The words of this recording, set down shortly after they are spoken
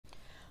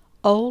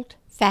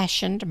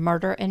Old-Fashioned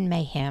Murder and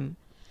Mayhem,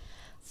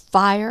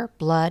 Fire,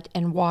 Blood,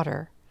 and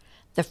Water,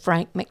 The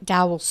Frank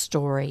McDowell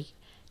Story,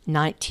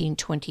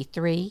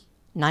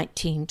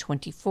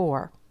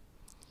 1923-1924.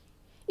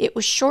 It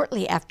was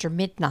shortly after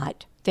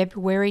midnight,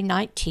 February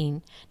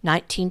 19,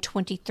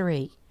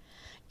 1923.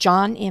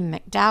 John M.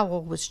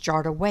 McDowell was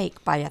jarred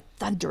awake by a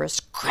thunderous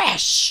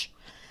crash.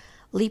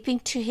 Leaping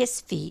to his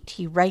feet,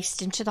 he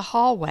raced into the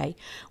hallway,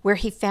 where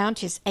he found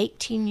his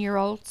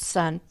 18-year-old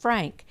son,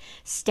 Frank,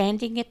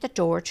 standing at the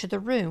door to the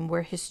room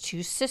where his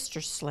two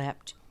sisters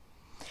slept.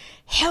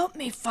 "Help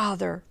me,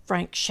 Father!"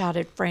 Frank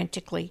shouted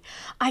frantically.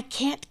 "I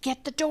can't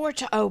get the door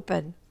to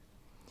open."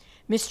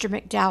 Mr.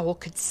 McDowell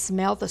could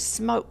smell the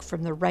smoke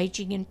from the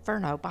raging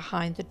inferno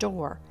behind the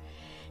door.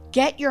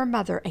 "Get your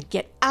mother and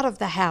get out of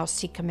the house,"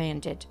 he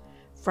commanded.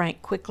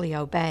 Frank quickly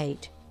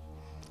obeyed.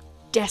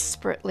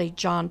 Desperately,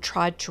 John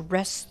tried to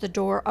wrest the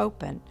door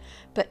open,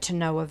 but to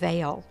no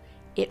avail.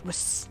 It was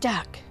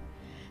stuck.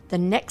 The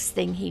next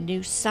thing he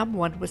knew,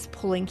 someone was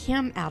pulling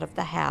him out of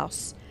the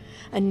house.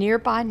 A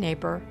nearby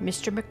neighbor,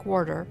 Mr.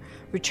 McWhorter,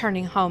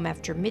 returning home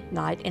after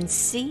midnight and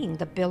seeing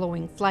the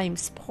billowing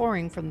flames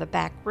pouring from the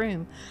back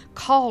room,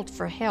 called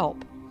for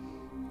help.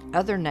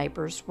 Other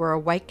neighbors were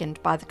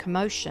awakened by the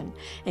commotion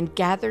and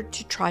gathered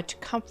to try to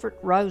comfort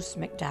Rose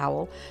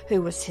McDowell,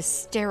 who was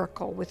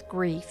hysterical with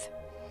grief.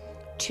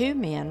 Two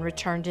men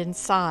returned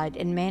inside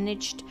and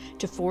managed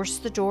to force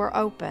the door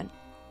open,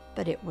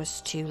 but it was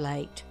too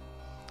late.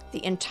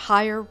 The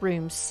entire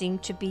room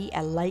seemed to be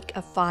a lake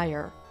of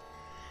fire.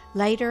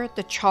 Later,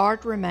 the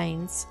charred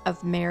remains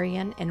of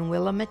Marion and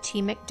William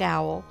T.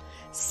 McDowell,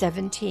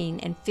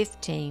 17 and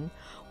 15,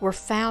 were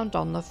found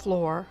on the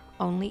floor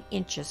only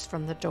inches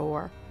from the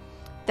door.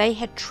 They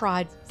had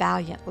tried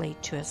valiantly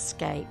to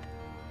escape.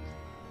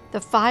 The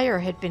fire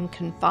had been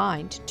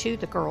confined to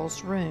the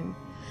girls' room,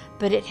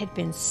 but it had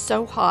been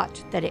so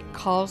hot that it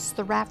caused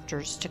the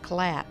rafters to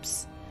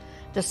collapse.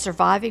 The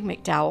surviving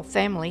McDowell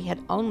family had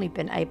only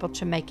been able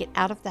to make it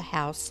out of the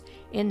house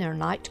in their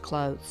night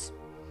clothes.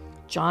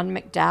 John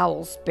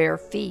McDowell's bare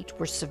feet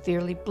were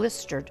severely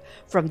blistered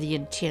from the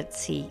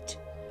intense heat.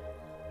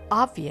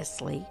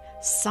 Obviously,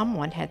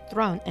 someone had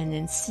thrown an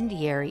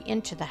incendiary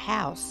into the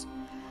house,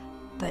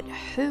 but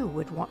who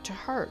would want to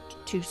hurt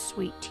two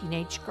sweet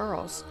teenage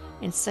girls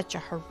in such a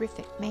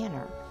horrific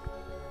manner?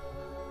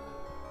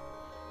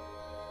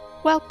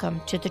 Welcome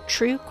to the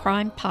True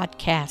Crime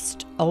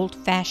Podcast,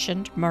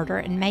 Old-Fashioned Murder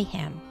and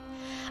Mayhem.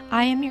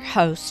 I am your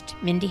host,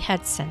 Mindy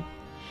Hudson.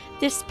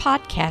 This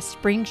podcast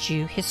brings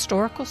you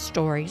historical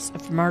stories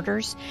of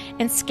murders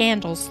and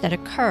scandals that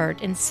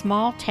occurred in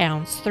small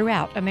towns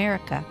throughout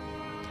America.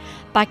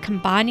 By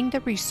combining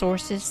the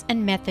resources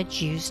and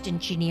methods used in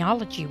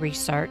genealogy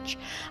research,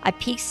 I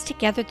pieced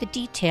together the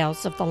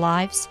details of the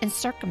lives and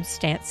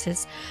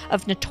circumstances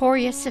of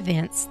notorious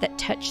events that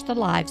touched the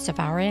lives of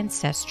our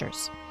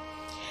ancestors.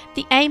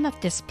 The aim of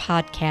this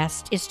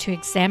podcast is to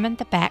examine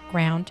the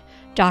background,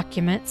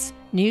 documents,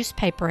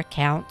 newspaper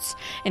accounts,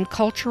 and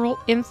cultural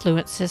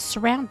influences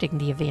surrounding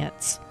the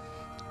events.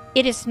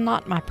 It is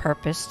not my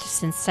purpose to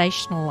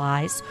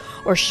sensationalize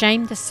or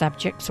shame the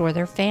subjects or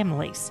their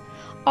families.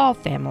 All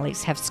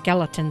families have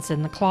skeletons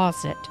in the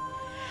closet.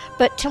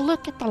 But to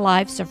look at the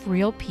lives of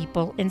real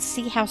people and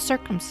see how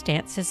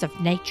circumstances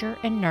of nature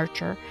and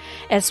nurture,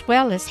 as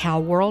well as how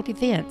world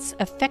events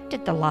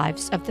affected the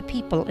lives of the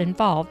people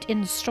involved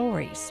in the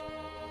stories.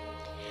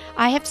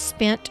 I have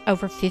spent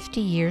over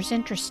 50 years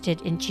interested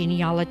in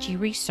genealogy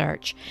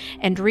research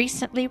and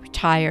recently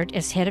retired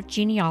as head of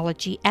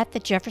genealogy at the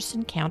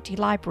Jefferson County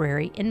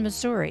Library in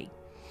Missouri.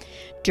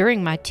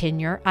 During my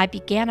tenure, I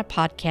began a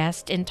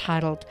podcast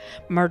entitled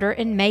Murder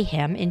and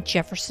Mayhem in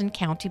Jefferson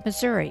County,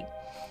 Missouri,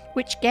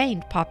 which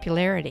gained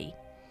popularity.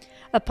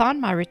 Upon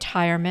my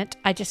retirement,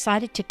 I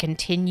decided to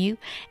continue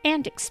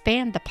and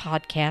expand the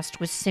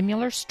podcast with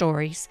similar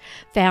stories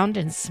found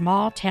in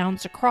small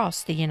towns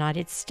across the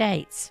United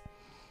States.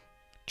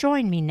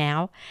 Join me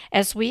now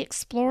as we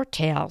explore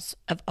tales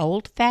of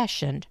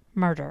old-fashioned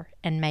murder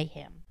and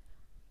mayhem.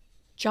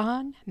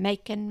 John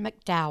Macon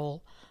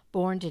McDowell,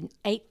 born in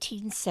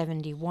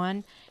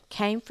 1871,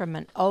 came from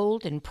an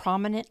old and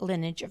prominent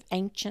lineage of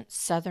ancient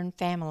Southern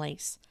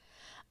families.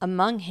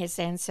 Among his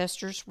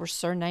ancestors were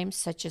surnames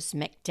such as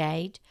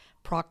McDade,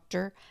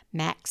 Proctor,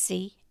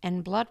 Maxey,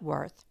 and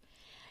Bloodworth.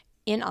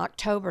 In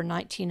October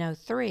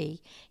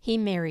 1903, he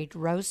married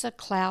Rosa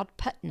Cloud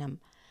Putnam,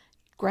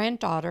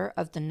 granddaughter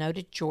of the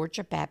noted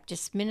Georgia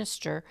Baptist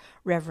minister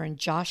Reverend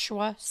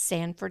Joshua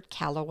Sanford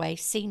Calloway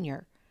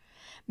Sr.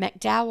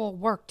 McDowell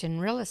worked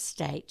in real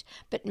estate,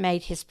 but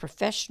made his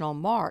professional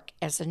mark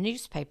as a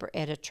newspaper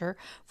editor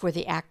for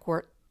the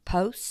Acworth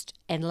Post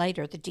and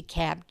later the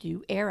DeKalb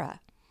New Era.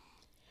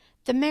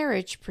 The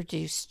marriage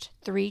produced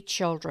 3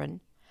 children: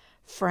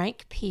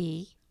 Frank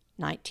P.,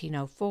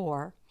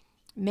 1904,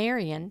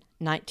 Marion,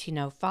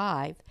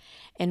 1905,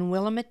 and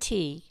William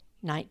T.,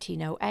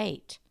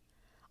 1908.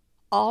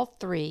 All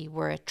 3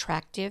 were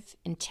attractive,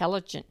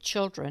 intelligent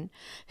children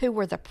who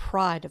were the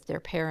pride of their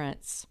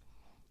parents.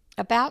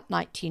 About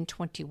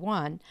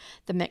 1921,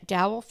 the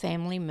McDowell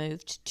family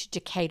moved to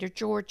Decatur,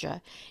 Georgia,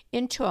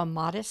 into a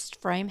modest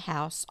frame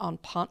house on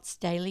Ponce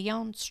de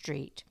Leon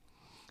Street.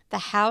 The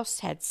house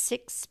had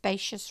 6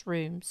 spacious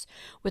rooms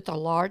with a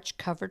large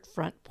covered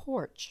front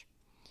porch.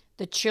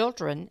 The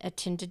children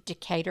attended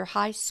Decatur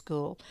High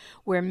School,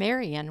 where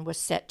Marion was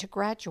set to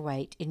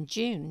graduate in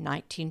June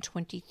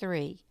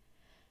 1923.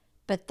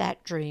 But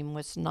that dream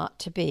was not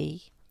to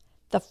be.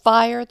 The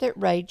fire that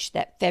raged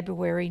that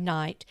February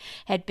night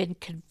had been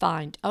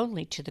confined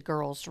only to the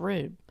girls'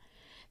 room.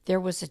 There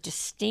was a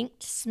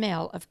distinct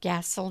smell of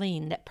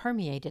gasoline that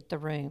permeated the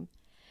room.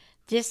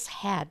 This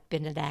had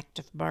been an act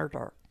of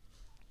murder.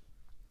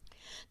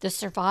 The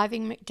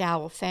surviving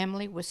McDowell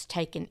family was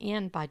taken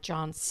in by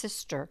John's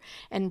sister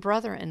and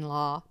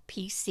brother-in-law,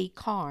 P.C.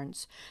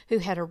 Carnes, who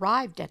had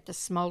arrived at the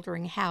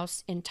smoldering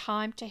house in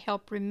time to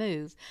help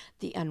remove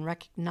the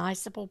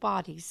unrecognizable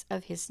bodies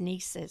of his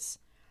nieces.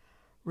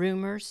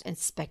 Rumors and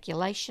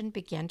speculation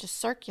began to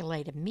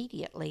circulate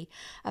immediately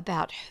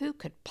about who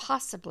could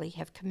possibly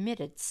have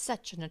committed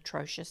such an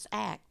atrocious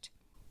act.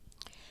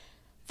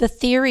 The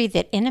theory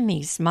that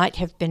enemies might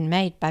have been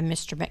made by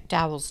Mr.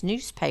 McDowell's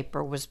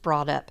newspaper was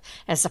brought up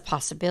as a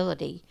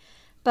possibility,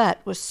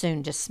 but was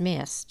soon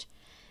dismissed.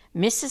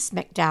 Mrs.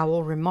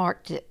 McDowell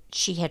remarked that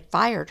she had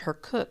fired her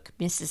cook,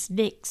 Mrs.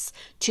 Nix,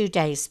 2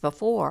 days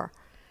before.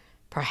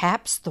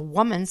 Perhaps the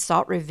woman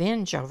sought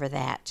revenge over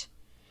that.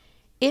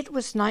 It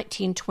was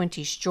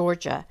 1920s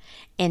Georgia,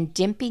 and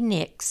Dimpy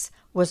Nix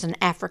was an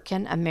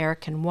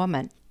African-American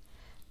woman.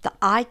 The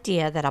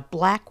idea that a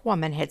black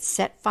woman had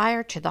set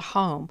fire to the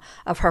home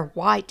of her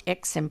white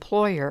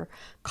ex-employer,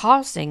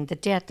 causing the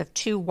death of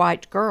 2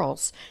 white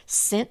girls,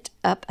 sent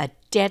up a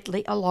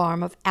deadly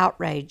alarm of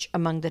outrage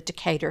among the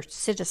Decatur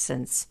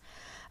citizens.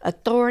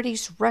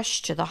 Authorities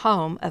rushed to the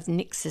home of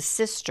Nix's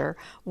sister,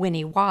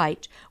 Winnie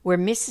White, where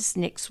Mrs.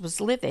 Nix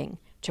was living,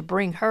 to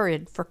bring her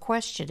in for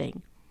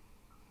questioning.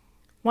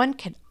 One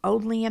can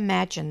only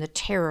imagine the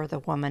terror the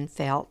woman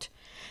felt.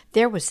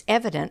 There was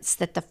evidence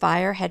that the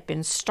fire had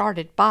been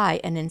started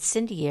by an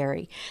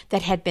incendiary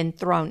that had been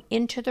thrown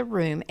into the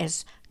room,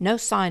 as no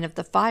sign of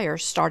the fire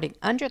starting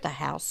under the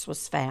house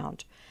was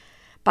found.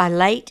 By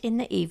late in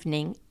the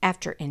evening,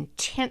 after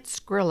intense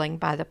grilling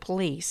by the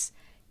police,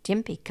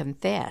 Dimpy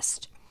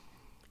confessed.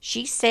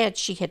 She said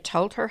she had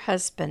told her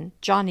husband,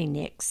 Johnny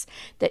Nix,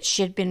 that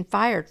she had been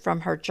fired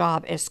from her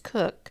job as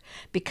cook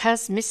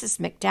because Mrs.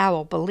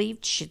 McDowell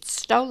believed she'd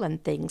stolen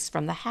things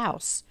from the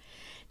house.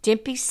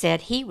 Dimpy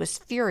said he was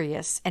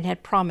furious and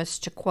had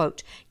promised to,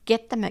 quote,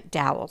 get the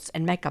McDowells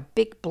and make a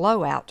big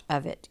blowout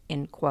of it,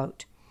 end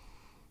quote.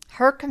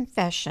 Her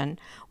confession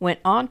went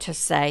on to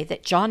say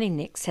that Johnny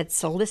Nix had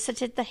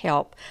solicited the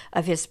help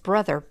of his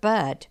brother,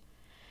 Bud.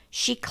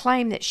 She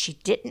claimed that she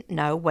didn't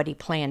know what he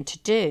planned to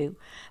do,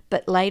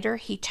 but later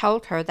he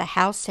told her the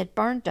house had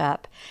burned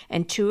up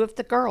and 2 of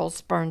the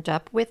girls burned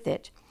up with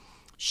it.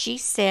 She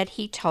said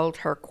he told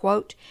her,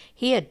 quote,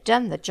 he had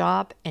done the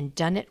job and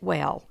done it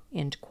well,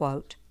 end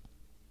quote.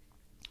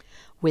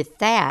 With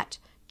that,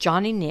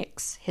 Johnny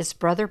Nix, his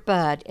brother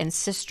Bud, and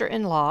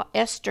sister-in-law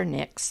Esther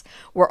Nix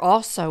were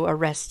also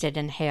arrested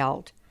and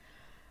held.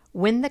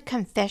 When the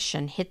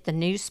confession hit the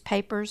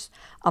newspapers,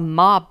 a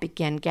mob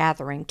began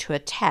gathering to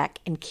attack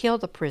and kill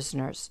the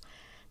prisoners.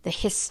 The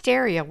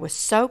hysteria was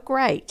so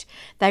great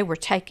they were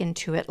taken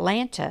to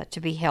Atlanta to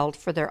be held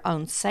for their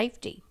own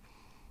safety.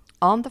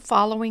 On the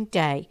following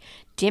day,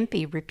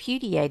 Dimpy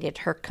repudiated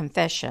her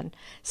confession,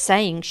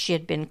 saying she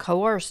had been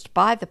coerced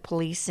by the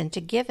police into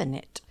giving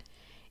it.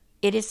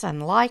 It is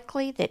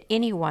unlikely that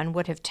anyone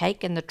would have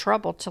taken the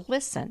trouble to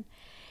listen,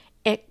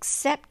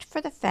 except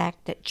for the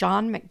fact that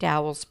John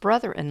McDowell's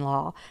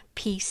brother-in-law,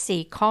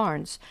 P.C.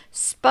 Carnes,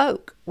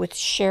 spoke with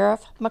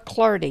Sheriff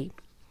McClurdy,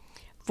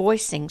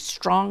 voicing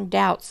strong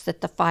doubts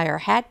that the fire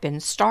had been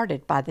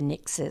started by the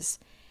Nixes.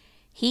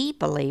 He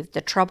believed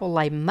the trouble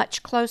lay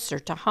much closer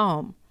to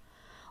home.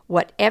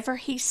 Whatever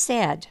he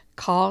said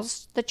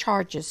caused the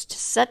charges to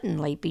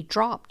suddenly be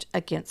dropped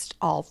against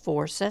all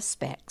 4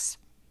 suspects.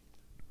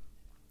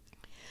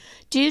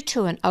 Due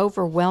to an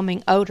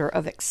overwhelming odor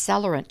of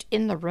accelerant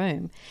in the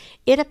room,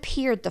 it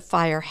appeared the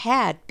fire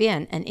had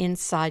been an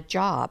inside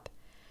job.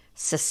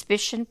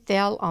 Suspicion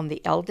fell on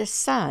the eldest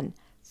son,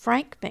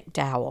 Frank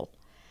McDowell.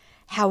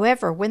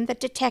 However, when the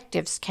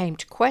detectives came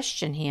to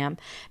question him,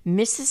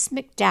 Mrs.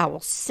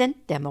 McDowell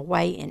sent them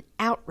away in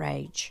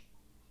outrage.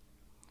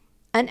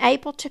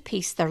 Unable to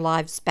piece their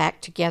lives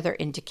back together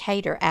in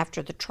Decatur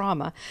after the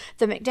trauma,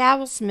 the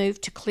McDowells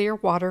moved to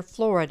Clearwater,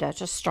 Florida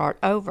to start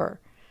over.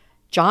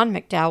 John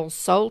McDowell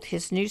sold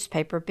his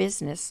newspaper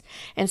business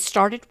and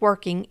started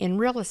working in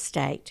real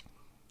estate.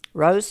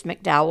 Rose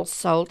McDowell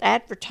sold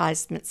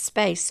advertisement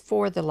space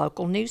for the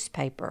local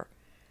newspaper.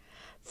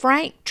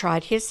 Frank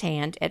tried his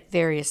hand at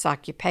various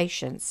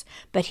occupations,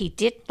 but he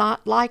did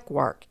not like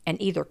work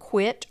and either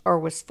quit or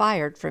was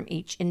fired from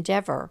each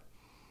endeavor.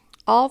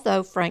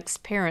 Although Frank's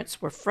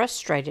parents were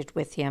frustrated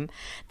with him,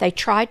 they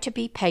tried to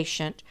be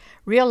patient,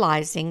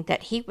 realizing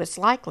that he was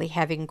likely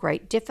having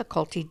great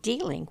difficulty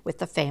dealing with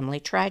the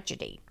family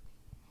tragedy.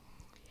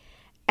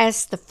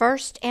 As the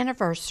first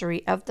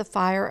anniversary of the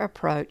fire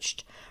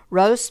approached,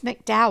 Rose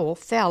McDowell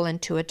fell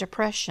into a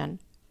depression.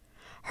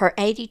 Her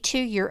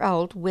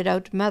 82-year-old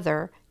widowed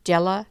mother,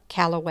 Della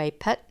Calloway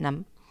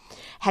Putnam,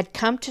 had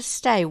come to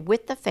stay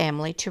with the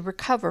family to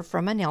recover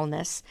from an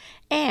illness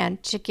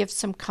and to give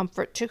some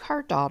comfort to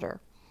her daughter.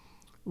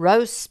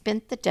 Rose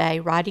spent the day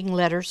writing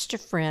letters to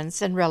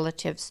friends and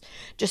relatives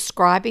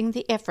describing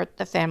the effort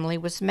the family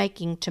was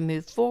making to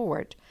move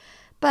forward,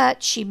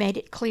 but she made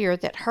it clear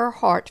that her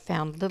heart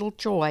found little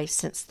joy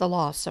since the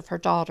loss of her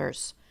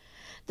daughters.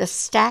 The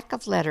stack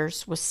of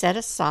letters was set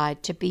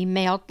aside to be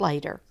mailed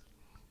later.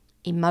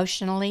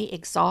 Emotionally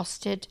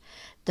exhausted,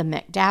 the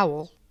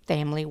McDowell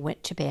family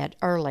went to bed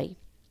early.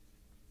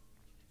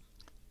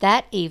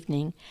 That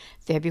evening,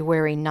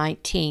 February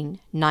 19,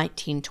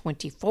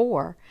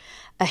 1924,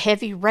 a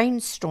heavy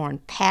rainstorm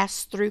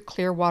passed through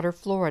Clearwater,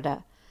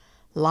 Florida.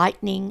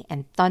 Lightning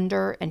and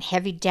thunder and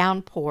heavy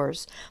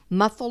downpours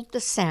muffled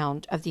the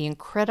sound of the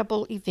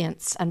incredible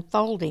events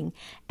unfolding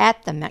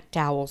at the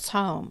McDowell's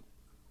home.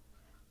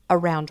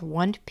 Around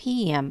 1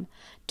 p.m.,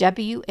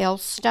 W.L.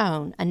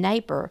 Stone, a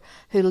neighbor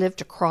who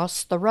lived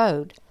across the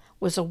road,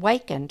 was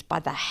awakened by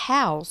the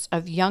howls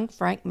of young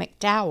Frank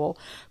McDowell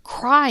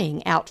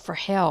crying out for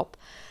help.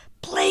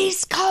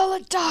 "Please call a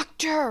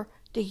doctor,"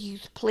 the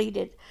youth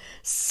pleaded.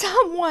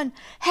 "Someone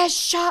has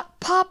shot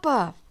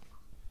Papa."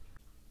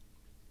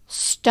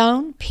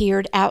 Stone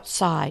peered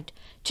outside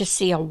to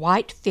see a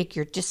white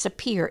figure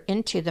disappear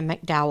into the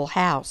McDowell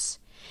house.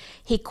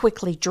 He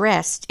quickly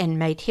dressed and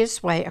made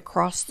his way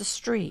across the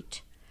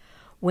street.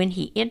 When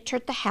he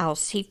entered the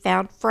house, he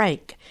found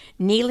Frank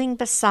kneeling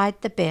beside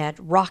the bed,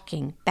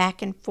 rocking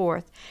back and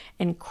forth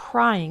and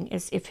crying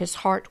as if his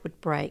heart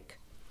would break.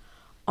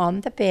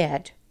 On the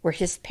bed were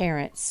his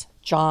parents,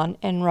 John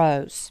and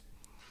Rose.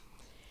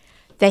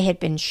 They had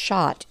been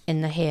shot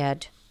in the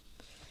head.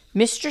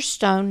 Mr.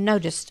 Stone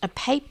noticed a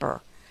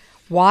paper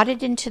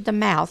wadded into the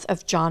mouth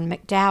of John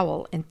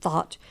McDowell and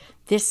thought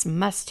this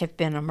must have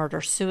been a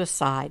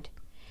murder-suicide.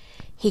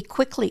 He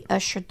quickly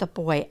ushered the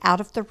boy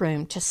out of the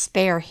room to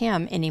spare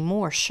him any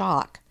more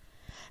shock.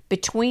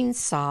 Between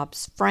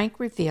sobs, Frank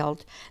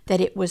revealed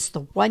that it was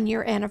the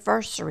 1-year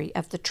anniversary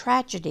of the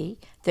tragedy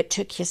that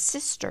took his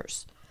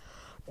sisters.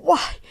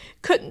 "Why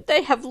couldn't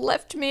they have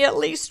left me at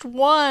least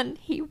one?"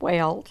 he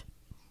wailed.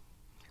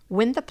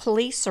 When the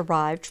police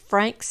arrived,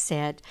 Frank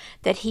said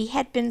that he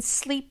had been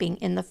sleeping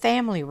in the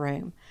family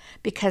room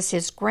because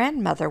his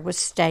grandmother was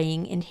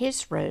staying in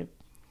his room.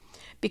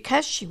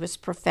 Because she was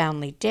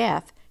profoundly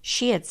deaf,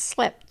 she had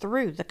slept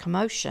through the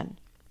commotion.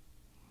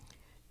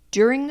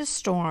 During the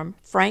storm,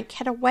 Frank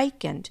had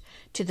awakened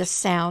to the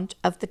sound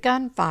of the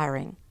gun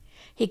firing.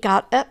 He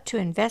got up to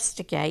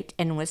investigate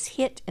and was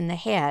hit in the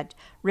head,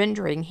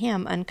 rendering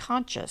him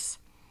unconscious.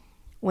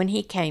 When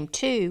he came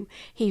to,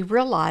 he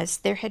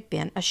realized there had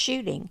been a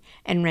shooting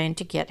and ran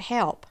to get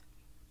help.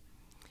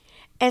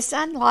 As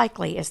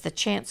unlikely as the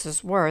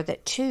chances were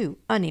that two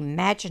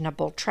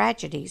unimaginable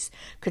tragedies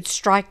could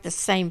strike the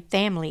same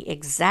family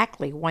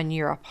exactly 1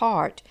 year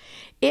apart,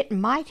 it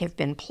might have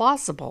been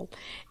plausible,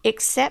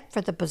 except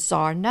for the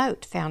bizarre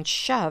note found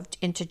shoved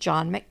into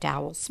John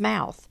McDowell's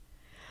mouth.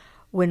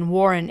 When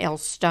Warren L.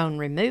 Stone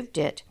removed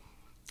it,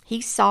 he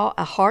saw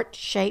a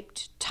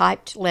heart-shaped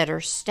typed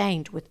letter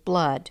stained with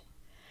blood.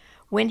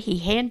 When he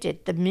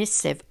handed the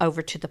missive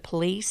over to the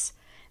police,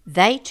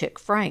 they took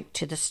Frank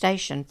to the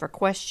station for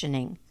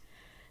questioning.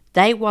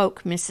 They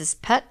woke Mrs.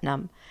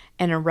 Putnam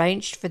and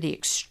arranged for the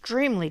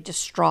extremely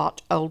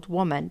distraught old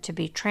woman to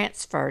be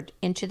transferred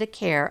into the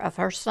care of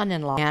her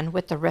son-in-law, and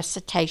with the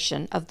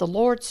recitation of the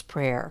Lord's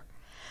Prayer.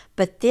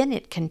 But then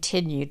it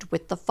continued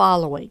with the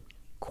following,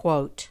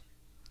 quote,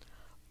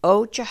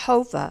 "O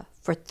Jehovah,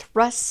 for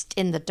thrust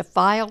in the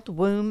defiled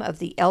womb of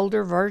the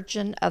elder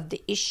virgin of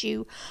the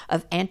issue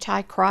of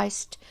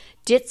Antichrist,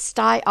 didst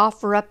I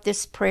offer up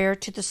this prayer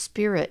to the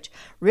Spirit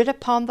writ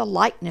upon the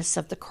likeness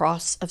of the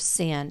cross of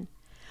sin,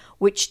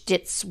 which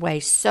didst weigh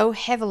so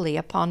heavily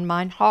upon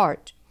mine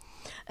heart,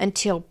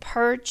 until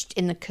purged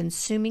in the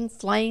consuming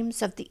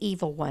flames of the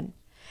evil one.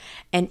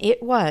 And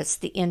it was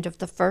the end of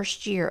the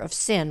first year of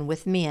sin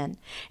with men,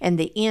 and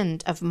the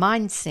end of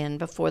mine sin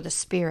before the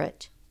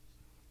Spirit.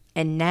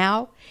 And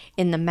now,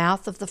 in the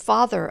mouth of the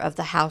father of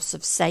the house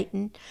of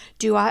Satan,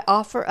 do I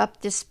offer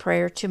up this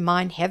prayer to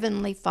mine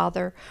heavenly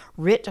Father,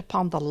 writ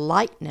upon the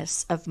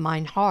likeness of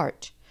mine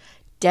heart,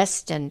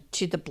 destined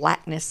to the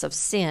blackness of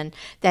sin,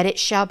 that it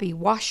shall be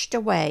washed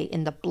away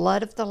in the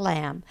blood of the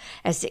Lamb,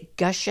 as it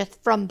gusheth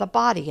from the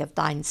body of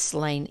thine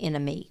slain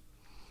enemy.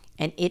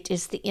 And it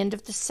is the end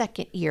of the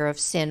 2nd year of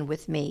sin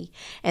with me,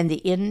 and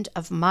the end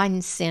of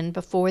mine sin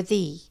before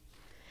thee.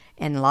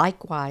 And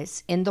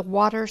likewise in the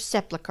water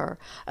sepulchre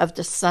of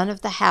the son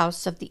of the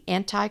house of the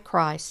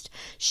Antichrist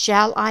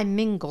shall I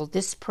mingle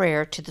this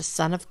prayer to the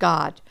Son of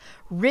God,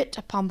 writ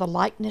upon the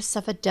likeness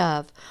of a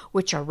dove,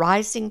 which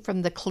arising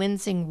from the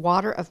cleansing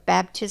water of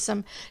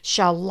baptism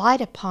shall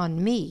light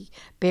upon me,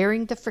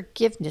 bearing the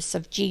forgiveness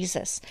of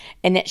Jesus.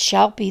 And it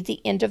shall be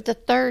the end of the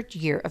 3rd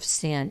year of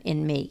sin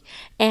in me,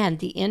 and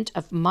the end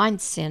of mine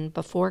sin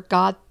before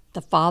God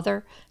the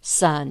Father,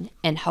 Son,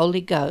 and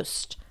Holy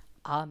Ghost.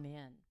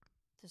 Amen.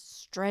 The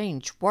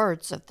strange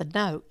words of the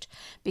note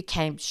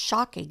became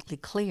shockingly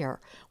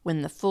clear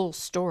when the full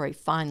story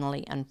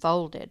finally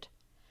unfolded.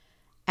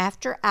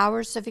 After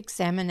hours of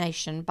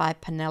examination by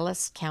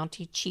Pinellas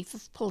County Chief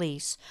of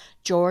Police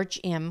George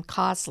M.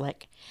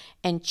 Koslick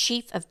and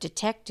Chief of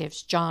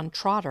Detectives John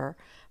Trotter,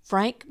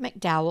 Frank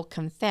McDowell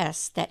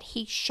confessed that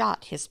he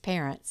shot his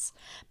parents,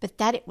 but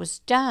that it was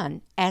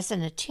done as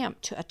an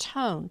attempt to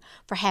atone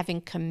for having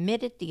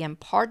committed the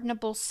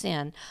unpardonable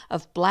sin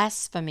of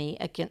blasphemy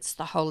against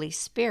the Holy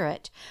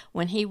Spirit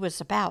when he was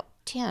about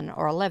 10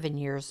 or 11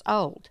 years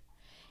old.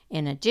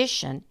 In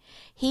addition,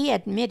 he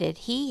admitted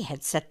he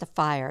had set the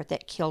fire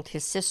that killed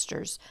his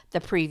sisters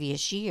the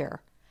previous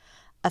year.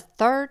 A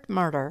third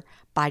murder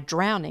by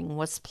drowning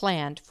was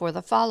planned for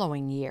the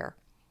following year.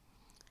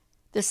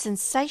 The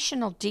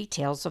sensational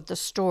details of the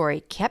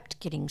story kept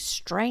getting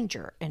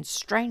stranger and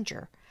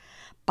stranger.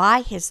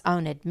 By his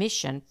own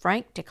admission,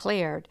 Frank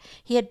declared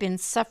he had been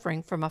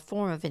suffering from a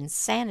form of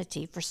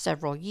insanity for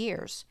several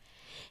years.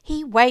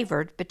 He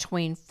wavered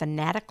between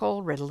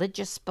fanatical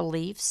religious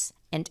beliefs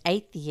and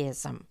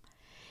atheism.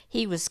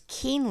 He was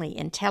keenly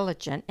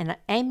intelligent and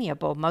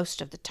amiable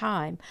most of the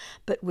time,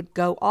 but would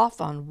go off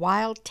on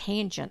wild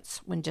tangents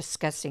when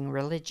discussing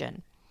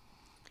religion.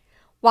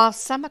 While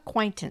some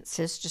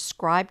acquaintances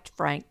described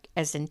Frank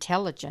as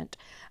intelligent,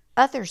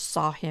 others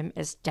saw him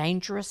as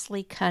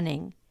dangerously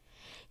cunning.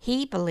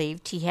 He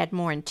believed he had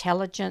more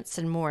intelligence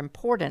and more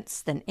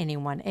importance than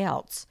anyone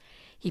else.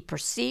 He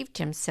perceived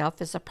himself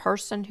as a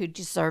person who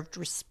deserved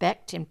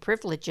respect and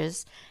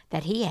privileges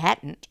that he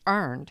hadn't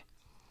earned.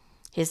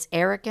 His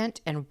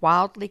arrogant and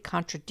wildly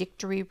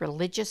contradictory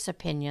religious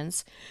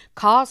opinions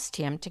caused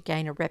him to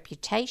gain a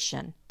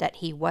reputation that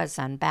he was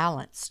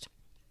unbalanced.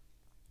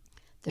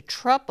 The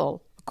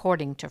trouble,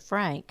 according to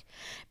Frank,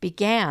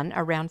 began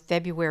around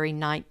February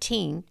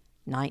 19,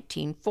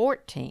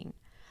 1914.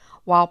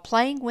 While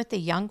playing with a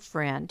young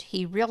friend,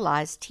 he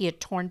realized he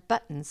had torn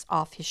buttons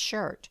off his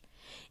shirt.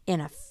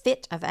 In a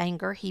fit of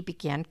anger, he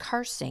began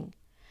cursing.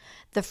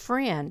 The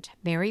friend,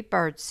 Mary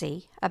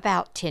Birdsey,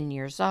 about 10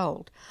 years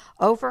old,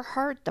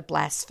 overheard the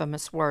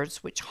blasphemous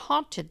words which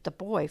haunted the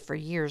boy for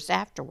years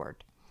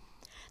afterward.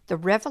 The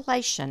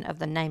revelation of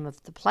the name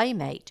of the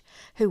playmate,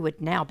 who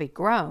would now be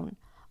grown,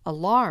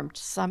 alarmed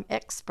some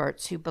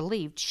experts who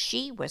believed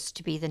she was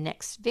to be the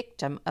next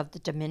victim of the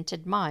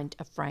demented mind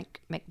of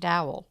Frank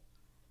McDowell.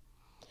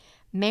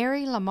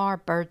 Mary Lamar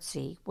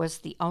Birdsey was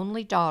the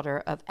only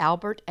daughter of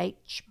Albert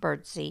H.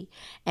 Birdsey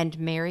and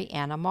Mary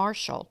Anna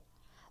Marshall.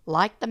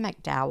 Like the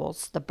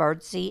McDowells, the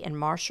Birdsey and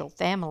Marshall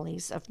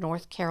families of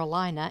North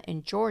Carolina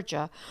and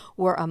Georgia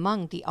were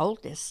among the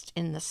oldest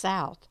in the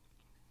South.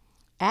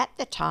 At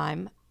the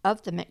time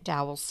of the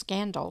McDowell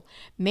scandal,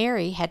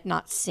 Mary had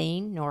not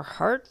seen nor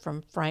heard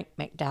from Frank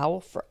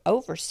McDowell for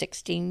over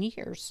 16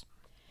 years.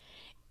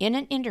 In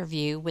an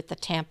interview with the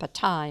Tampa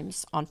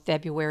Times on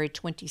February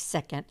 22,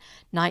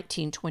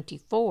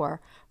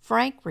 1924,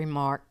 Frank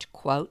remarked,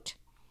 quote,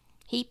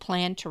 "He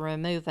planned to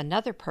remove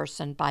another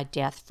person by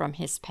death from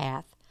his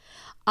path.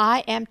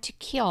 I am to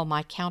kill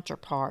my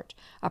counterpart,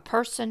 a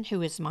person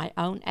who is my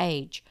own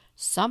age,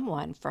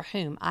 someone for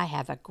whom I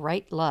have a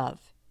great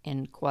love."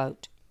 End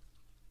quote.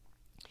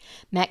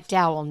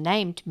 McDowell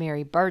named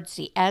Mary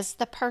Birdsey as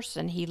the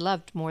person he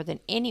loved more than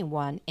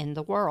anyone in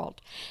the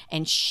world,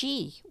 and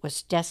she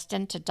was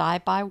destined to die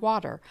by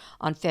water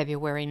on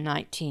February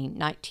 19,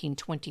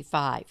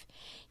 1925.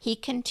 He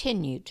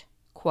continued,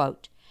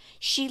 quote,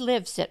 "She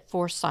lives at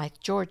Forsyth,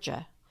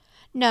 Georgia.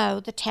 No,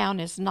 the town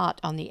is not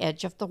on the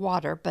edge of the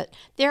water, but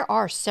there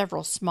are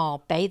several small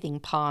bathing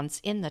ponds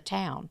in the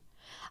town.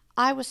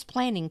 I was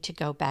planning to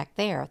go back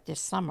there this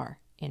summer."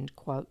 End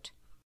quote.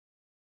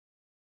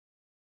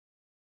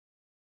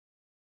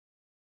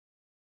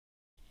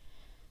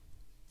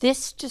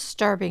 This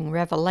disturbing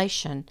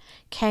revelation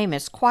came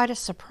as quite a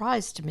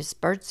surprise to Miss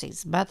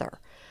Birdsey's mother.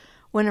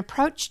 When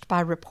approached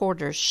by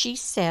reporters, she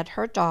said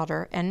her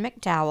daughter and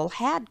McDowell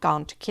had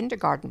gone to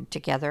kindergarten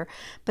together,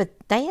 but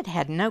they had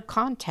had no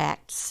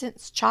contact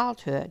since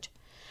childhood.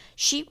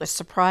 She was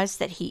surprised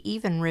that he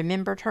even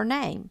remembered her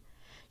name.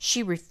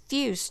 She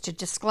refused to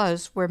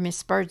disclose where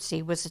Miss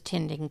Birdsey was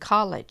attending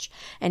college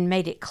and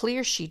made it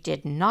clear she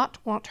did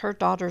not want her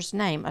daughter's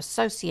name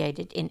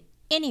associated in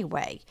any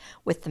way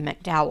with the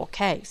McDowell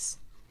case.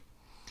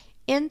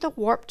 In the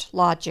warped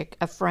logic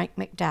of Frank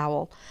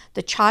McDowell,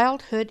 the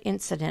childhood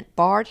incident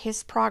barred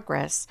his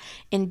progress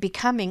in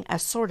becoming a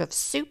sort of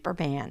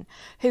Superman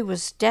who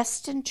was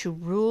destined to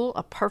rule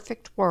a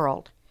perfect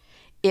world.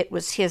 It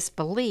was his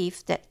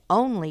belief that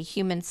only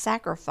human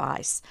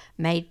sacrifice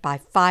made by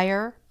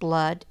fire,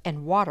 blood,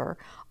 and water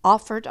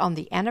offered on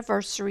the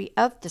anniversary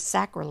of the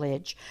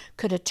sacrilege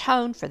could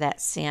atone for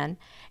that sin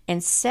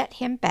and set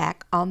him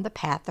back on the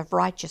path of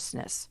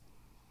righteousness.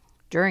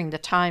 During the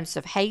times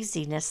of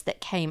haziness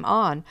that came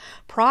on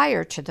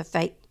prior to the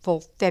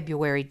fateful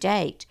February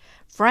date,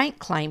 Frank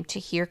claimed to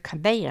hear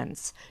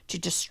commands to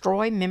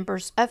destroy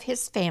members of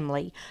his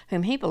family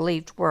whom he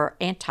believed were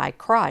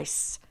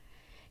antichrists.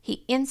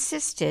 He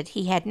insisted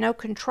he had no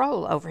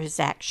control over his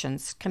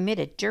actions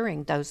committed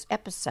during those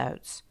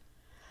episodes.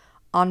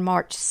 On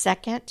March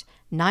 2nd,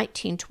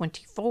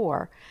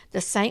 1924,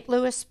 the St.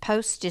 Louis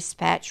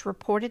Post-Dispatch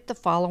reported the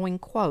following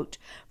quote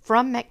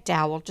from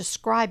McDowell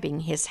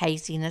describing his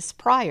haziness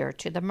prior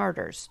to the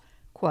murders.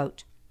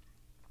 Quote,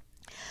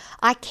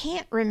 "I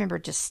can't remember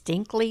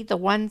distinctly the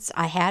ones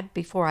I had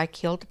before I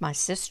killed my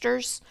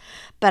sisters,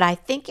 but I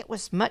think it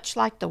was much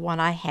like the one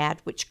I had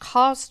which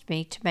caused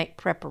me to make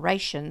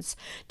preparations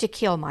to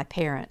kill my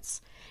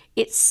parents.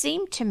 It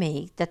seemed to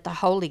me that the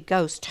Holy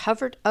Ghost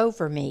hovered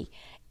over me,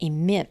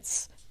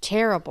 immense,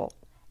 terrible,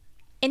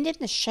 and in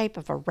the shape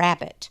of a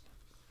rabbit,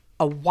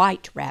 a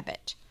white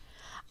rabbit.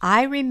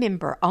 I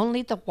remember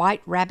only the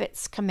white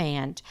rabbit's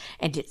command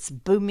and its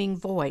booming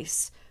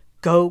voice,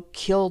 'Go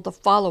kill the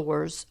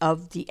followers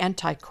of the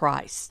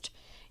Antichrist.'"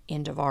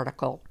 End of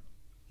article.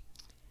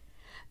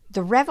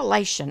 The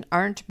revelation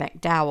earned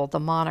McDowell the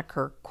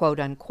moniker,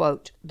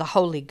 quote-unquote, "the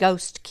Holy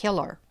Ghost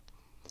Killer."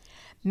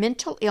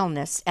 Mental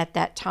illness at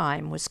that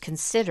time was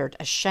considered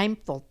a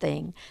shameful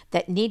thing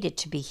that needed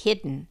to be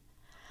hidden.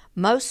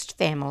 Most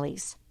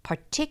families,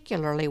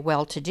 particularly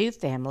well-to-do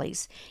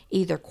families,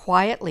 either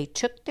quietly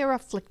took their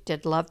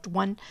afflicted loved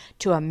one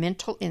to a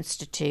mental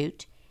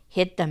institute,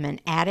 hid them in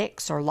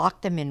attics, or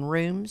locked them in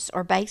rooms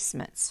or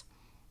basements.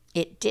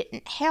 It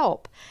didn't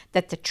help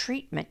that the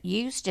treatment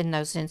used in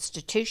those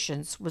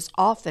institutions was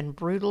often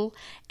brutal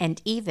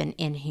and even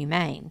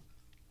inhumane.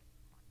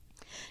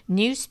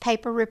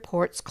 Newspaper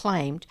reports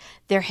claimed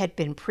there had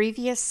been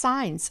previous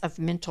signs of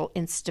mental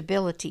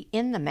instability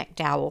in the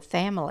McDowell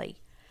family.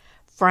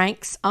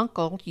 Frank's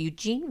uncle,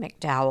 Eugene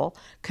McDowell,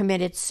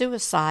 committed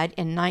suicide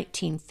in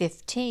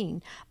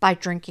 1915 by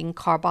drinking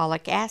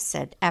carbolic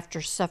acid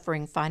after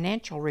suffering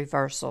financial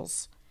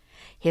reversals.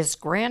 His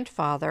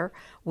grandfather,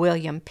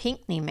 William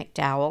Pinckney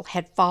McDowell,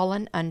 had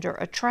fallen under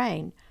a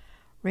train,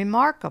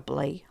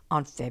 remarkably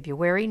on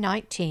February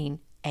 19,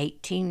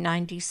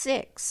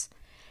 1896,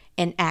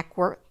 in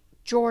Acworth,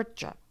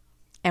 Georgia,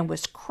 and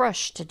was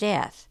crushed to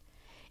death.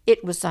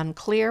 It was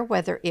unclear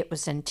whether it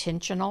was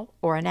intentional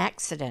or an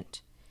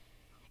accident.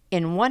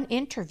 In one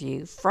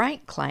interview,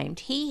 Frank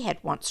claimed he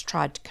had once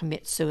tried to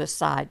commit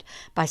suicide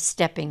by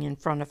stepping in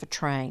front of a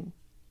train.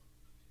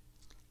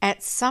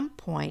 At some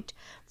point,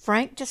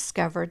 Frank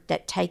discovered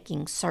that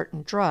taking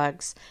certain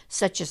drugs,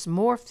 such as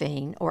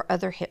morphine or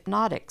other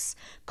hypnotics,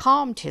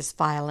 calmed his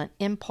violent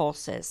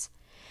impulses.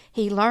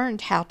 He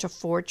learned how to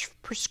forge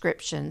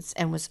prescriptions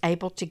and was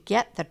able to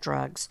get the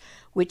drugs,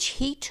 which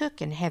he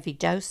took in heavy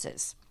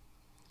doses.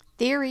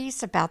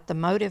 Theories about the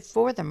motive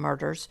for the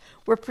murders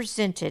were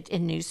presented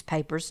in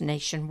newspapers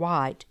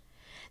nationwide.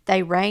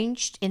 They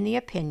ranged in the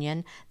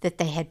opinion that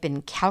they had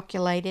been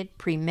calculated,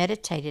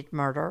 premeditated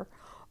murder,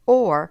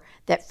 or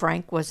that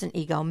Frank was an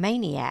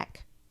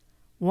egomaniac.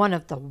 One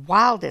of the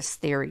wildest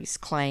theories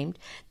claimed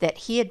that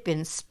he had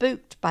been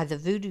spooked by the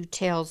voodoo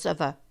tales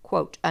of a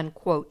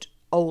quote-unquote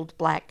old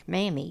black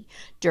mammy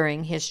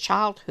during his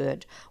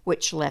childhood,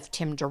 which left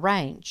him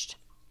deranged.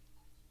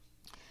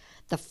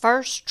 The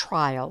first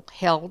trial,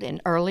 held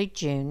in early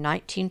June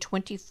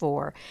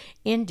 1924,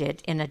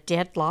 ended in a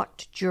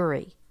deadlocked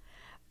jury.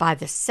 By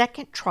the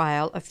second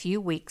trial a few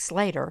weeks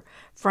later,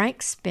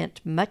 Frank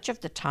spent much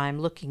of the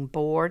time looking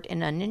bored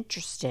and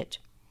uninterested.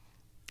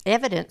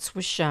 Evidence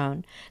was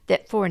shown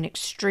that for an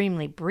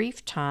extremely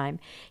brief time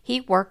he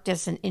worked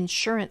as an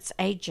insurance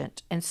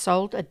agent and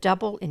sold a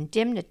double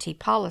indemnity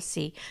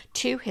policy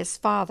to his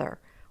father,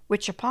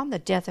 which upon the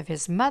death of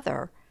his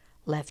mother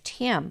left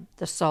him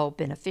the sole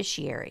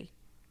beneficiary.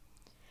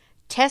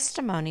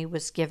 Testimony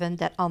was given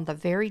that on the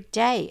very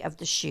day of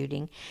the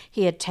shooting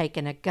he had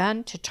taken a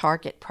gun to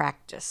target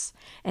practice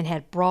and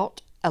had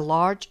brought a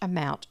large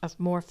amount of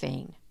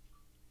morphine.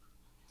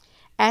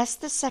 As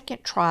the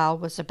second trial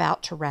was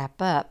about to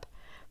wrap up,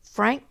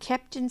 Frank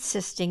kept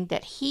insisting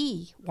that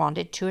he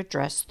wanted to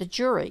address the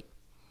jury.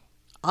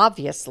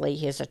 Obviously,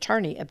 his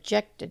attorney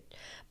objected,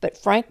 but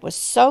Frank was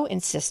so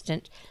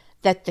insistent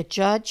that the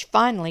judge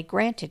finally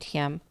granted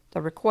him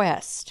the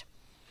request.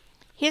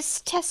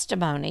 His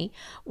testimony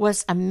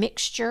was a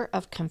mixture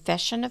of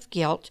confession of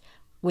guilt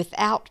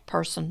without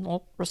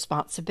personal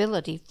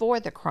responsibility for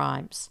the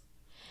crimes.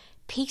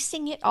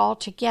 Piecing it all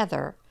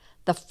together,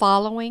 the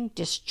following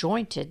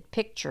disjointed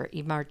picture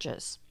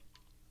emerges.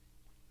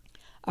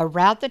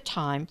 Around the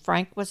time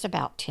Frank was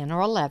about 10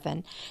 or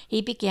 11,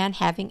 he began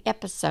having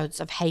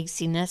episodes of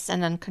haziness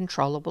and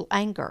uncontrollable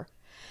anger.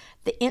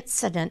 The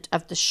incident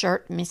of the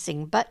shirt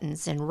missing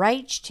buttons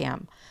enraged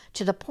him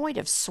to the point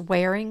of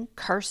swearing,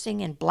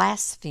 cursing, and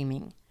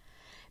blaspheming.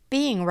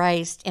 Being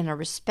raised in a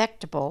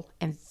respectable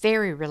and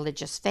very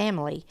religious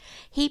family,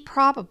 he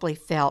probably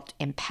felt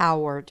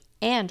empowered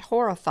and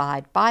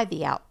horrified by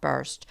the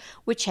outburst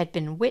which had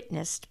been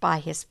witnessed by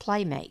his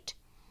playmate.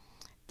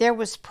 There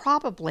was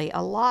probably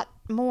a lot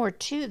more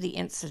to the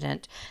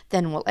incident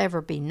than will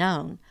ever be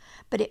known,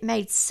 but it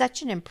made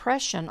such an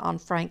impression on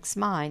Frank's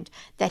mind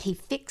that he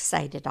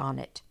fixated on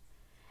it.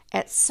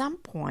 At some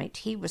point,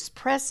 he was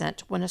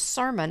present when a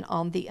sermon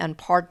on the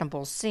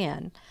unpardonable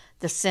sin,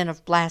 the sin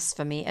of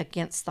blasphemy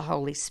against the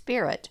Holy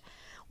Spirit,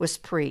 was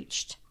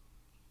preached.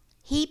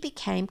 He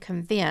became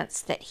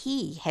convinced that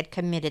he had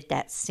committed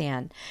that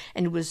sin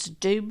and was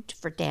doomed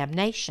for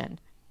damnation.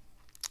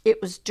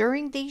 It was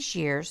during these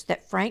years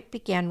that Frank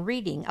began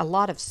reading a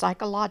lot of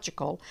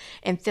psychological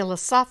and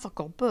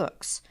philosophical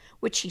books,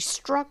 which he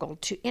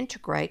struggled to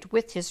integrate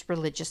with his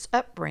religious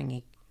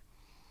upbringing.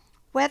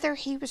 Whether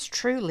he was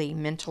truly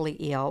mentally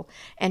ill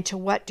and to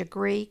what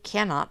degree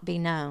cannot be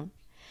known.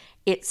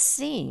 It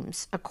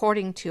seems,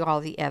 according to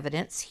all the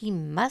evidence, he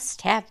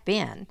must have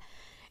been.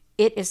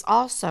 It is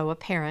also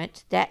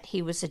apparent that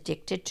he was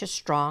addicted to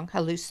strong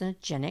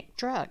hallucinogenic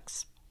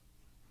drugs.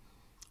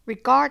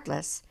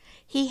 Regardless,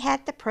 he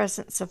had the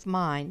presence of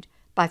mind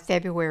by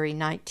February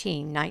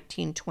 19,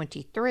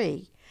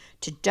 1923,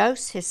 to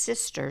dose his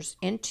sisters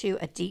into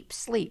a deep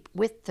sleep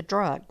with the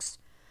drugs.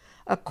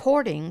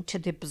 According to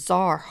the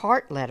bizarre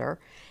Hart letter,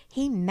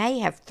 he may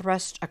have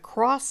thrust a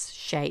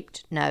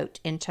cross-shaped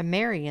note into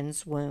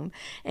Marion's womb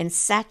and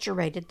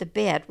saturated the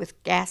bed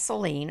with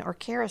gasoline or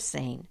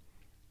kerosene.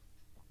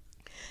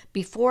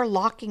 Before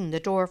locking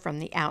the door from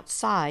the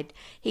outside,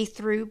 he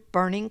threw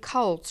burning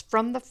coals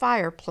from the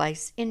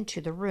fireplace into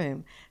the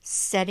room,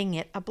 setting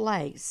it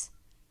ablaze.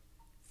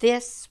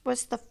 This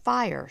was the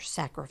fire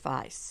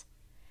sacrifice.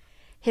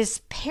 His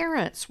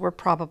parents were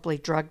probably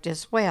drugged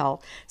as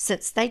well,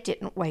 since they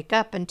didn't wake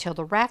up until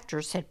the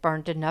rafters had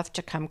burned enough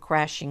to come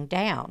crashing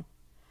down.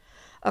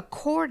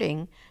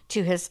 According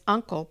to his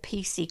uncle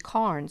P.C.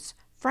 Carnes,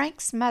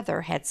 Frank's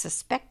mother had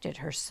suspected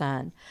her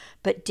son,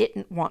 but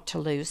didn't want to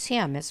lose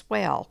him as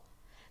well.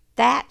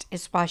 That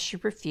is why she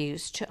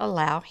refused to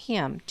allow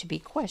him to be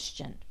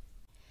questioned.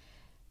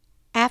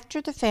 After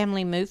the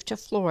family moved to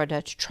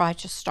Florida to try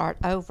to start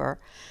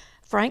over,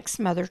 Frank's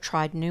mother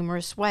tried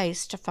numerous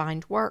ways to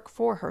find work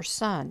for her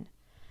son,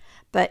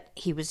 but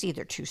he was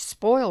either too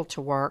spoiled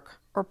to work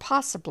or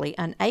possibly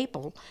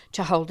unable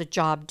to hold a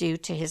job due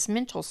to his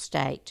mental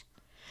state.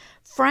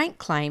 Frank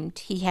claimed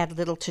he had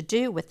little to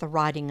do with the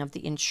writing of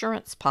the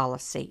insurance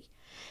policy.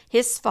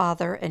 His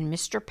father and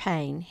Mr.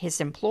 Payne, his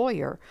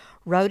employer,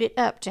 wrote it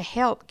up to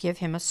help give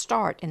him a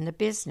start in the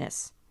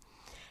business.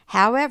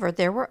 However,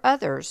 there were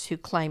others who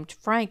claimed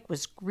Frank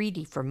was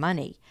greedy for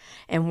money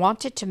and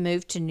wanted to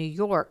move to New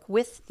York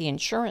with the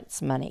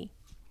insurance money.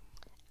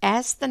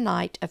 As the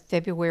night of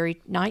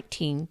February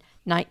 19,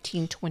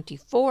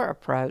 1924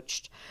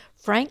 approached,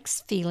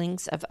 Frank's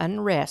feelings of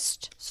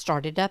unrest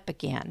started up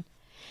again.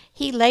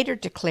 He later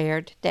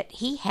declared that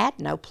he had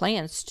no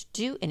plans to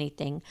do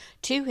anything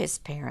to his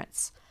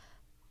parents,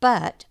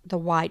 but the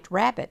White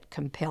Rabbit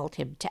compelled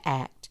him to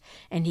act,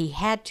 and he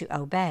had to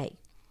obey.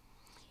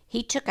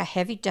 He took a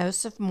heavy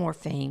dose of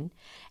morphine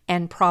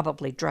and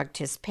probably drugged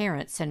his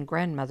parents and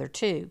grandmother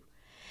too.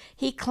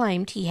 He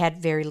claimed he had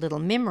very little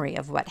memory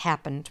of what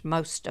happened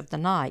most of the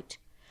night.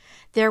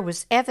 There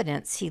was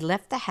evidence he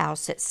left the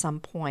house at some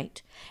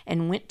point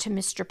and went to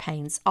Mr.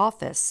 Payne's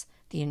office,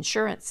 the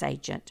insurance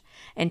agent,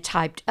 and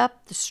typed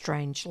up the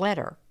strange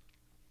letter.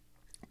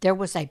 There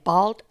was a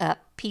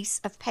balled-up piece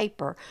of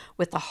paper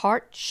with a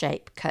heart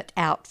shape cut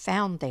out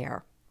found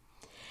there.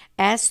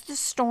 As the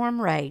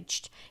storm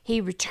raged, he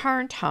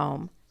returned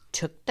home,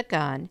 took the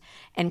gun,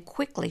 and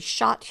quickly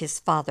shot his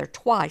father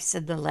twice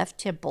in the left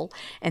temple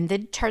and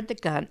then turned the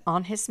gun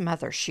on his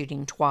mother,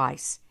 shooting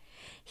twice.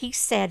 He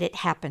said it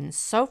happened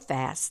so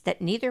fast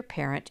that neither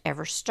parent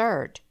ever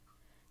stirred.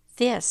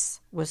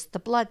 This was the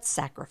blood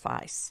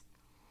sacrifice.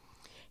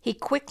 He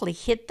quickly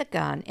hid the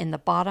gun in the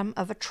bottom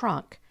of a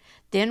trunk,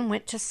 then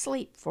went to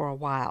sleep for a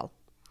while.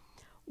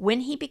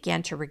 When he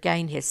began to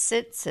regain his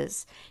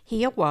senses,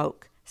 he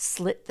awoke,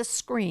 slit the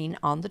screen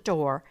on the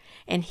door,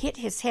 and hit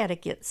his head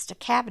against a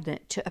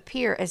cabinet to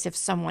appear as if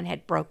someone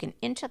had broken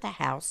into the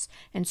house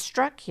and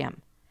struck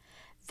him.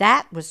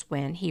 That was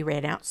when he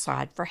ran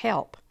outside for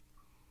help.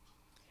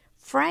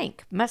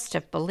 Frank must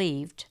have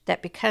believed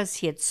that because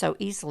he had so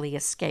easily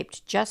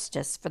escaped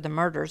justice for the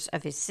murders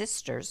of his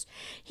sisters,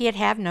 he'd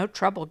have no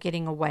trouble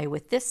getting away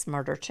with this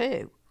murder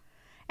too.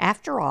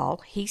 After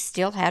all, he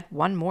still had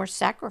one more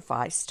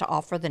sacrifice to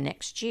offer the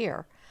next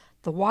year,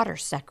 the water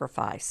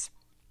sacrifice.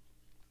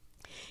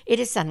 It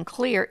is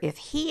unclear if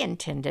he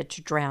intended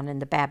to drown in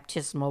the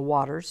baptismal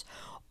waters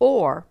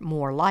or,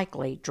 more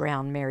likely,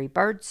 drown Mary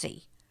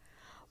Birdsey,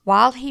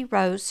 while he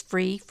rose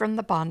free from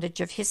the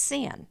bondage of his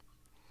sin.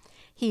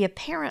 He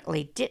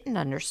apparently didn't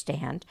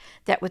understand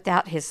that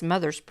without his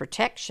mother's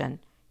protection,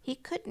 he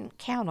couldn't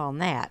count on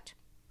that.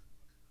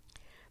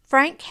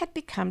 Frank had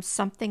become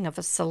something of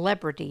a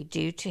celebrity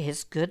due to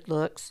his good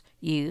looks,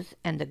 youth,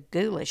 and the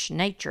ghoulish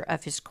nature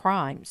of his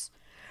crimes.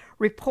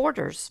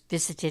 Reporters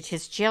visited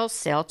his jail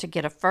cell to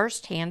get a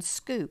first-hand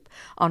scoop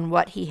on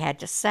what he had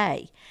to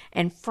say,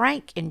 and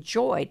Frank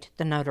enjoyed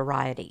the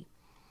notoriety.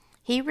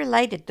 He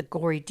related the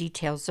gory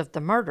details of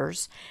the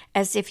murders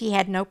as if he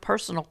had no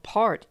personal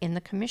part in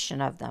the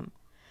commission of them.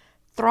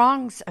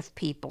 Throngs of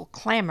people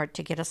clamored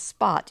to get a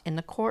spot in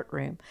the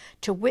courtroom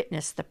to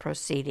witness the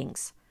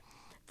proceedings.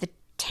 The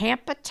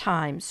Tampa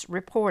Times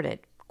reported,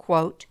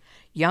 quote,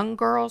 "Young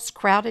girls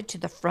crowded to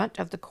the front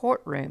of the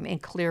courtroom in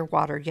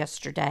Clearwater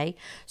yesterday,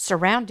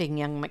 surrounding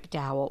young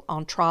McDowell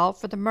on trial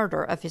for the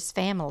murder of his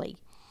family.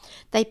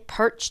 They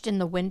perched in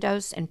the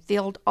windows and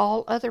filled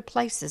all other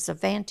places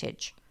of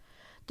vantage.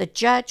 The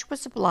judge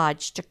was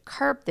obliged to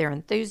curb their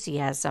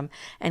enthusiasm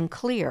and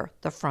clear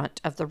the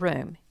front of the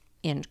room."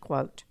 End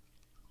quote.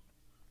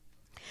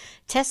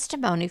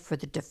 Testimony for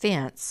the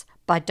defense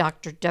by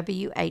Dr.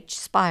 W. H.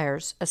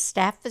 Spires, a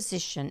staff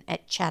physician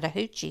at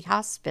Chattahoochee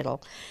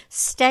Hospital,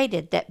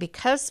 stated that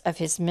because of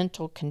his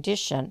mental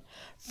condition,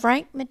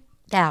 Frank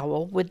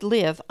McDowell would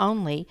live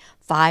only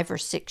 5 or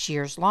 6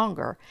 years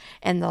longer,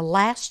 and the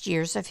last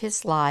years of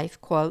his life,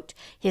 quote,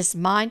 "his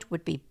mind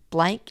would be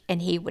blank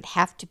and he would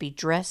have to be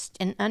dressed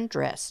and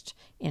undressed,"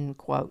 end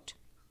quote.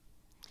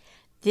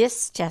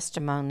 This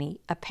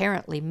testimony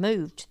apparently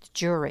moved the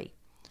jury.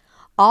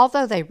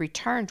 Although they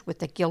returned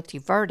with a guilty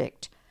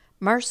verdict,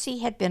 mercy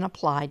had been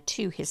applied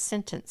to his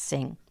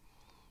sentencing.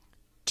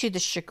 To the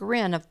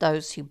chagrin of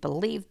those who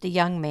believed the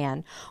young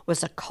man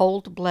was a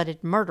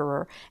cold-blooded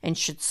murderer and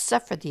should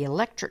suffer the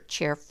electric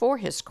chair for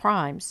his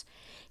crimes,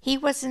 he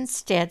was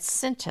instead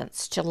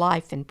sentenced to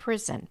life in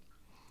prison.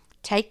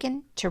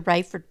 Taken to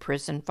Rayford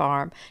Prison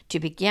Farm to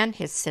begin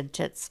his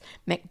sentence,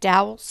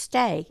 McDowell's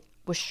stay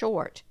was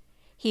short.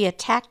 He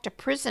attacked a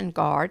prison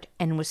guard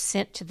and was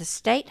sent to the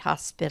state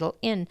hospital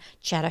in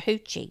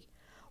Chattahoochee.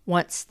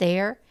 Once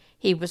there,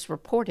 he was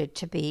reported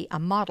to be a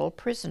model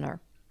prisoner.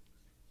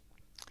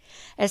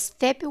 As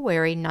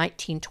February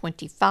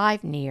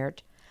 1925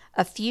 neared,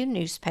 a few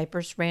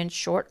newspapers ran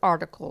short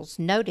articles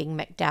noting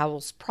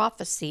McDowell's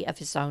prophecy of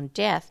his own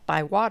death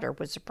by water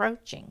was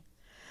approaching.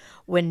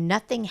 When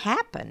nothing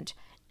happened,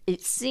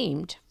 it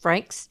seemed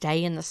Frank's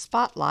day in the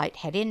spotlight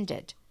had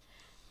ended.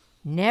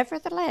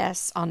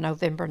 Nevertheless, on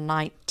November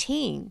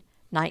 19,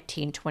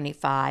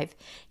 1925,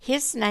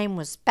 his name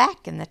was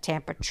back in the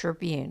Tampa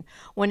Tribune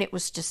when it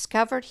was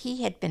discovered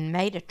he had been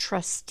made a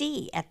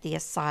trustee at the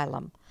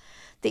asylum.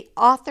 The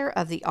author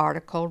of the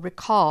article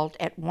recalled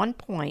at one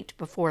point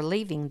before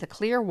leaving the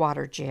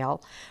Clearwater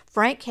jail,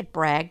 Frank had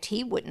bragged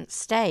he wouldn't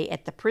stay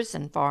at the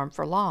prison farm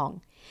for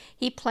long.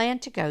 He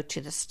planned to go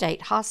to the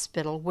state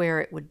hospital where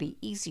it would be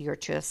easier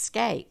to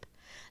escape.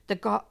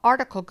 The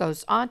article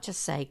goes on to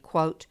say,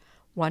 quote,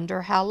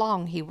 "Wonder how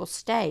long he will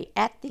stay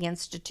at the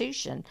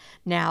institution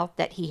now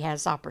that he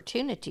has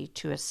opportunity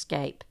to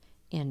escape,"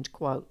 end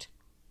quote.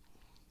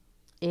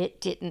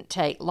 It didn't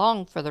take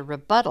long for the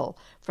rebuttal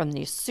from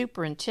the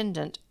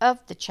superintendent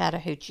of the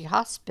Chattahoochee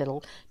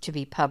Hospital to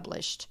be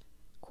published.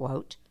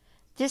 Quote,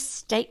 "This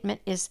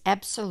statement is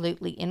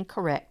absolutely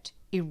incorrect,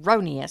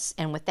 erroneous,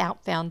 and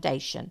without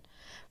foundation.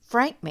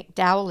 Frank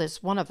McDowell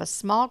is one of a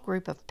small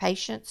group of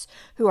patients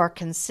who are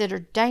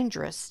considered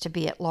dangerous to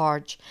be at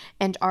large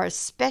and are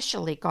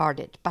especially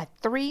guarded by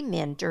 3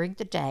 men during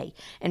the day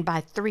and by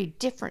 3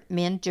 different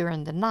men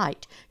during the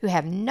night who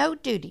have no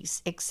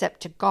duties except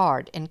to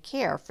guard and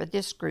care for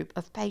this group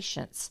of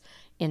patients."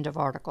 End of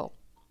article.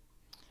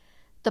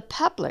 The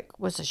public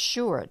was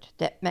assured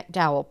that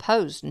McDowell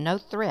posed no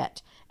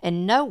threat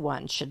and no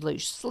one should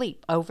lose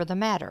sleep over the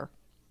matter.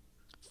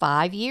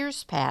 5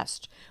 years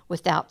passed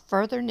without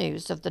further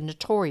news of the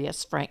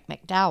notorious Frank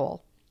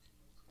McDowell.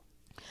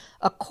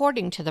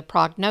 According to the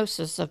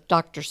prognosis of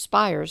Dr.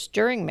 Spires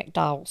during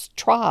McDowell's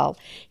trial,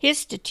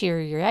 his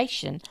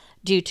deterioration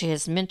due to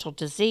his mental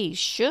disease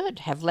should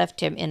have left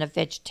him in a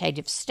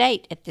vegetative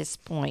state at this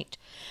point.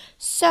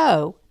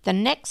 So, the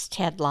next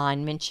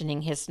headline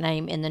mentioning his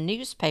name in the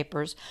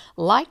newspapers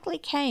likely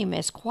came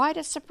as quite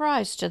a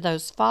surprise to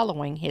those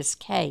following his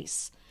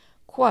case.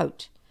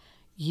 Quote,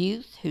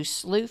 "Youth who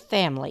slew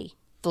family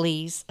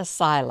flees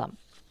asylum,"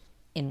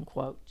 end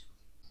quote.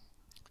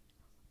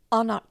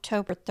 On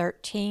October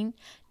 13,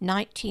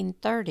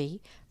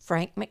 1930,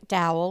 Frank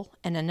McDowell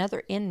and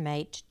another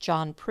inmate,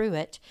 John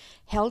Pruitt,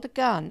 held a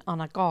gun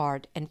on a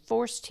guard and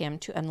forced him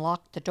to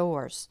unlock the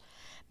doors.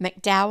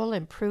 McDowell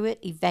and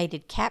Pruitt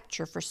evaded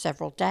capture for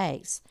several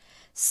days.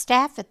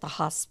 Staff at the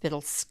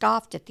hospital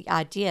scoffed at the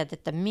idea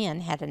that the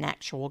men had an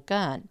actual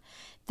gun.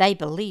 They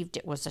believed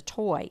it was a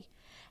toy.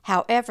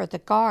 However, the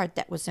guard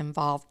that was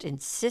involved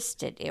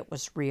insisted it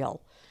was real.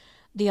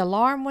 The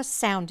alarm was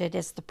sounded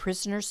as the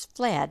prisoners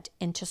fled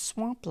into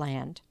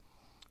swampland.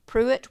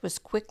 Pruitt was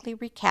quickly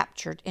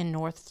recaptured in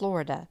North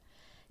Florida.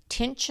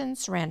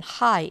 Tensions ran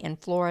high in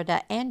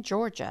Florida and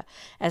Georgia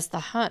as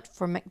the hunt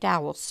for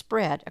McDowell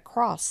spread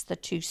across the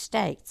 2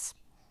 states.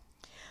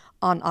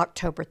 On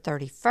October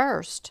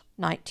 31,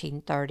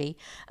 1930,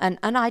 an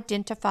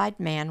unidentified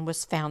man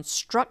was found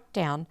struck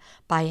down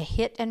by a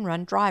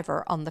hit-and-run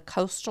driver on the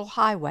coastal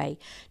highway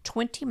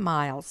 20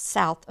 miles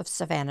south of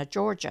Savannah,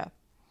 Georgia.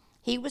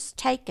 He was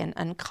taken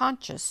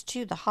unconscious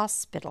to the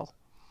hospital.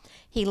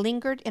 He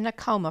lingered in a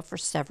coma for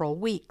several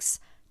weeks,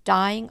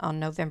 dying on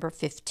November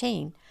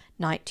 15,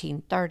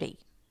 1930.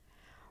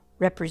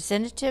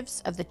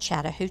 Representatives of the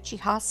Chattahoochee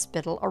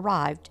Hospital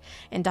arrived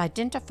and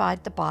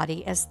identified the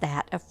body as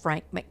that of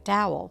Frank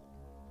McDowell.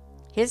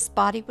 His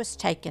body was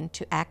taken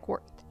to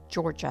Acworth,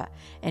 Georgia,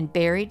 and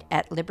buried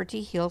at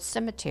Liberty Hill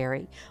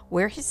Cemetery,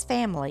 where his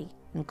family,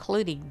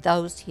 including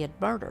those he had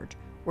murdered,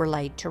 were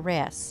laid to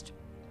rest.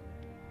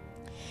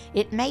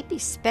 It may be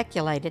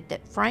speculated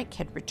that Frank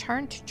had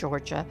returned to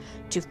Georgia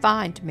to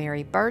find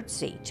Mary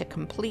Birdsey to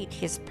complete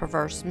his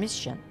perverse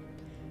mission.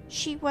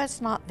 She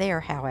was not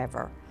there,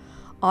 however.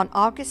 On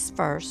August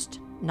 1st,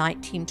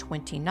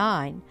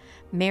 1929,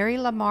 Mary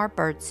Lamar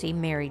Birdsey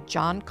married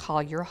John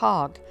Collier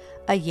Hogg,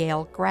 a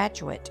Yale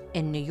graduate,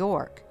 in New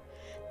York.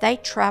 They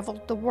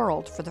traveled the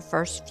world for the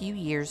first few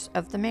years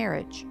of the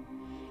marriage.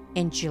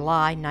 In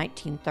July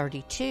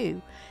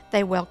 1932,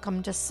 they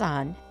welcomed a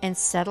son and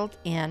settled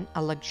in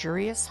a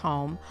luxurious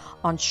home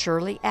on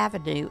Shirley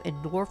Avenue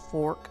in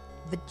Norfolk,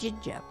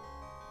 Virginia.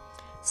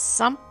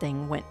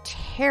 Something went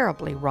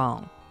terribly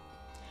wrong.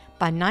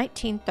 By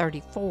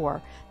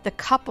 1934, the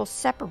couple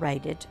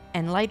separated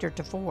and later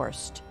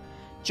divorced.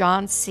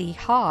 John C.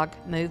 Hogg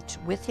moved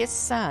with his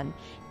son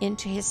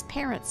into his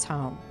parents'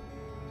 home.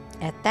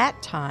 At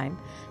that time,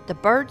 the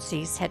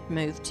Birdseys had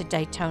moved to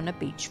Daytona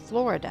Beach,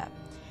 Florida.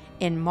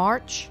 In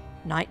March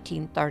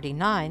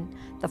 1939,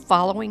 the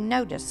following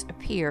notice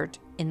appeared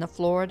in the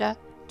Florida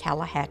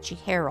Tallahatchie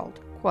Herald,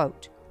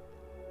 quote,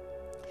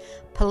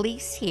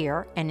 "Police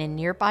here and in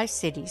nearby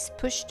cities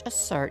pushed a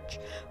search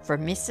for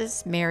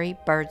Mrs. Mary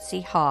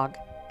Birdsey Hogg,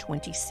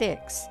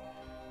 26,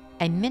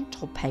 a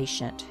mental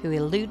patient who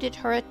eluded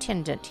her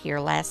attendant here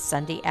last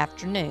Sunday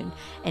afternoon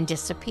and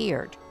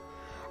disappeared.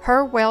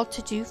 Her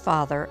well-to-do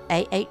father,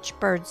 A.H.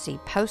 Birdsey,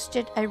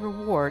 posted a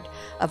reward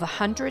of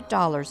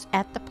 $100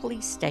 at the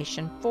police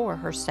station for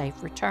her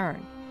safe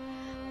return.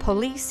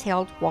 Police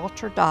held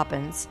Walter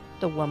Dobbins,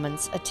 the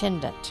woman's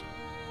attendant."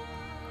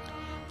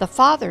 The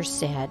father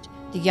said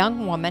the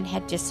young woman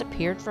had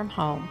disappeared from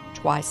home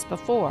twice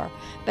before,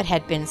 but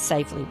had been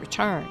safely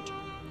returned.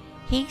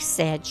 He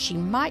said she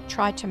might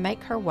try to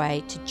make her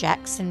way to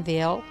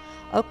Jacksonville,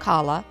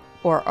 Ocala,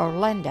 or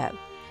Orlando,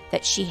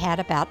 that she had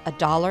about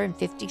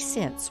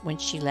 $1.50 when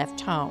she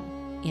left home,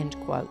 end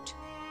quote.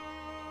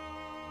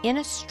 In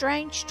a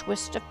strange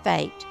twist of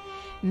fate,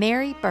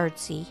 Mary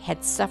Birdsey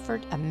had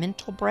suffered a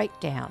mental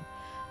breakdown,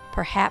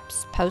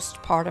 perhaps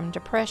postpartum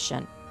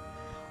depression.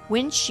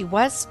 When she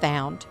was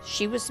found,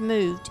 she was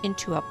moved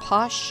into a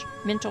posh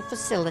mental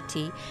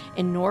facility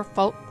in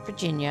Norfolk,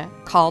 Virginia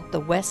called the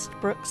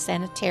Westbrook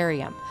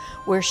Sanitarium,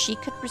 where she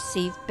could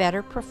receive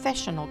better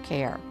professional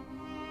care.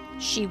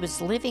 She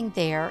was living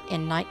there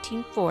in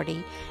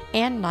 1940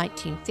 and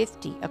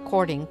 1950,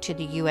 according to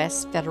the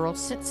U.S. Federal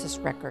Census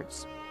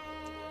records.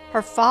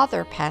 Her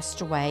father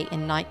passed away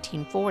in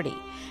 1940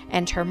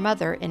 and her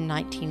mother in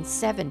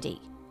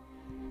 1970.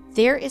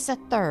 There is a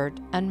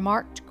third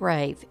unmarked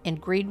grave in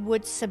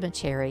Greenwood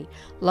Cemetery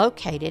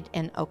located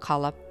in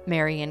Ocala,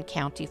 Marion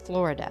County,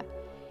 Florida.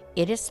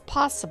 It is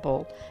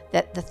possible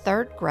that the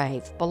third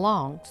grave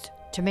belongs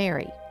to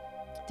Mary,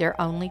 their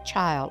only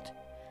child,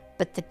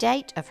 but the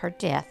date of her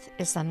death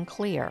is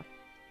unclear.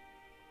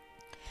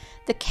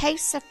 The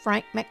case of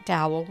Frank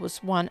McDowell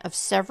was one of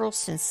several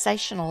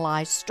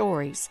sensationalized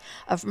stories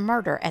of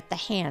murder at the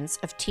hands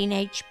of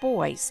teenage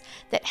boys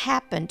that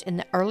happened in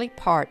the early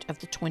part of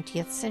the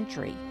 20th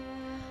century.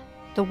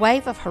 The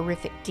wave of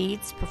horrific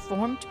deeds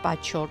performed by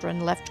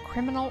children left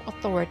criminal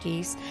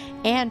authorities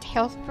and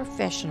health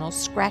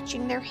professionals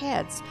scratching their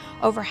heads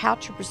over how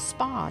to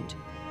respond.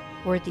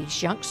 Were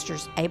these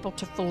youngsters able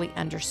to fully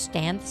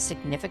understand the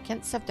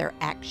significance of their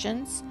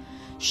actions?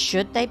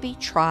 Should they be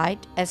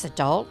tried as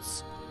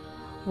adults?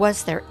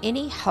 Was there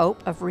any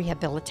hope of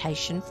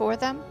rehabilitation for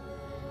them?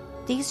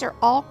 These are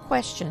all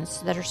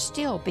questions that are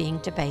still being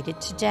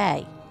debated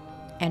today,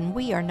 and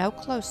we are no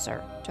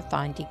closer to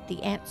finding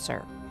the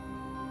answer.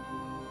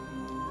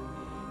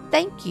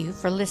 Thank you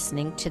for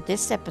listening to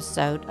this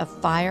episode of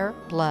Fire,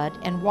 Blood,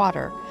 and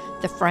Water,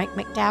 the Frank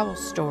McDowell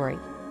story.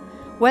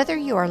 Whether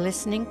you are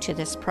listening to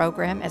this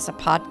program as a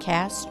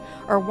podcast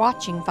or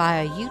watching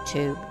via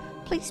YouTube,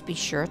 please be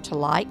sure to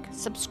like,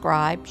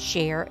 subscribe,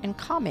 share, and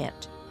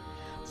comment.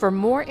 For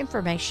more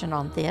information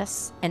on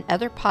this and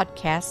other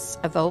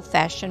podcasts of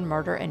old-fashioned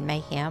murder and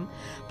mayhem,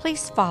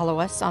 please follow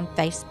us on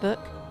Facebook,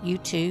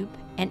 YouTube,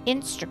 and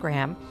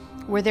Instagram,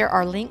 where there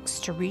are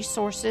links to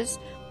resources,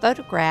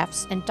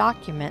 photographs, and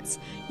documents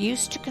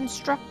used to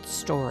construct the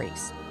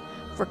stories.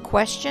 For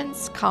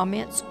questions,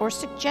 comments, or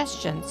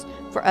suggestions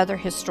for other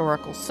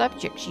historical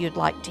subjects you'd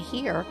like to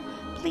hear,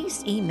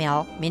 please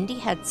email Mindy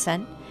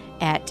Hudson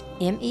at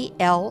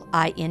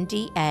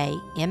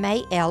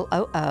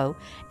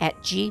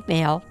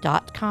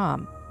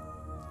melindamaloo@gmail.com.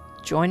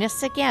 Join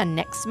us again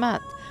next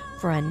month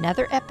for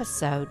another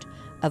episode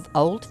of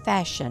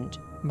Old-Fashioned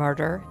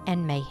Murder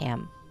and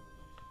Mayhem.